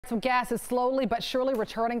So gas is slowly but surely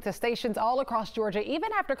returning to stations all across Georgia,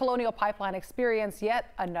 even after Colonial Pipeline experienced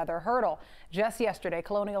yet another hurdle. Just yesterday,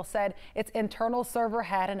 Colonial said its internal server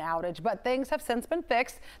had an outage, but things have since been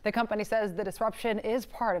fixed. The company says the disruption is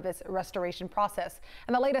part of its restoration process.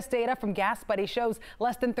 And the latest data from Gas Buddy shows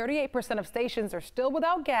less than 38% of stations are still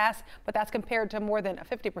without gas, but that's compared to more than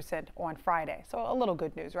 50% on Friday. So a little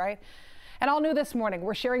good news, right? And all new this morning,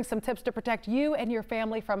 we're sharing some tips to protect you and your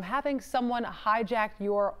family from having someone hijack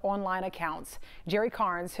your online accounts. Jerry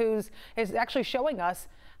Carnes, is actually showing us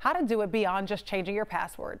how to do it beyond just changing your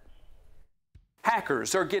password.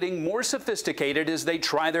 Hackers are getting more sophisticated as they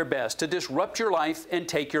try their best to disrupt your life and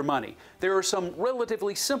take your money. There are some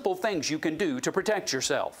relatively simple things you can do to protect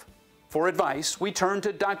yourself. For advice, we turn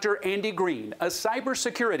to Dr. Andy Green, a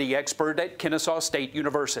cybersecurity expert at Kennesaw State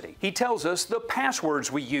University. He tells us the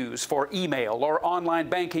passwords we use for email or online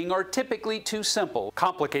banking are typically too simple.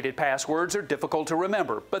 Complicated passwords are difficult to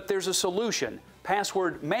remember, but there's a solution.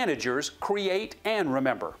 Password managers create and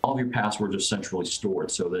remember. All of your passwords are centrally stored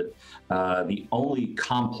so that the only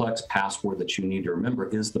complex password that you need to remember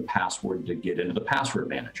is the password to get into the password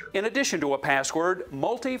manager. In addition to a password,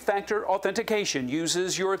 multi-factor authentication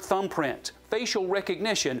uses your thumbprint, facial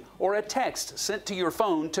recognition, or a text sent to your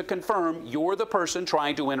phone to confirm you're the person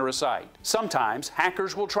trying to enter a site. Sometimes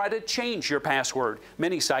hackers will try to change your password.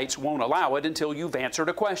 Many sites won't allow it until you've answered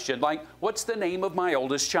a question like, what's the name of my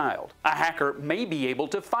oldest child? A hacker may be able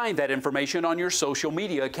to find that information on your social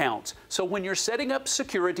media accounts. So when you're setting up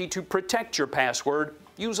security to protect your password,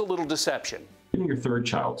 use a little deception. Give your third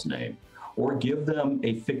child's name, or give them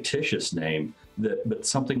a fictitious name, but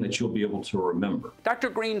something that you'll be able to remember. Dr.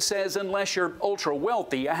 Green says unless you're ultra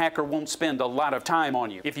wealthy, a hacker won't spend a lot of time on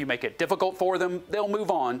you. If you make it difficult for them, they'll move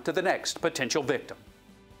on to the next potential victim.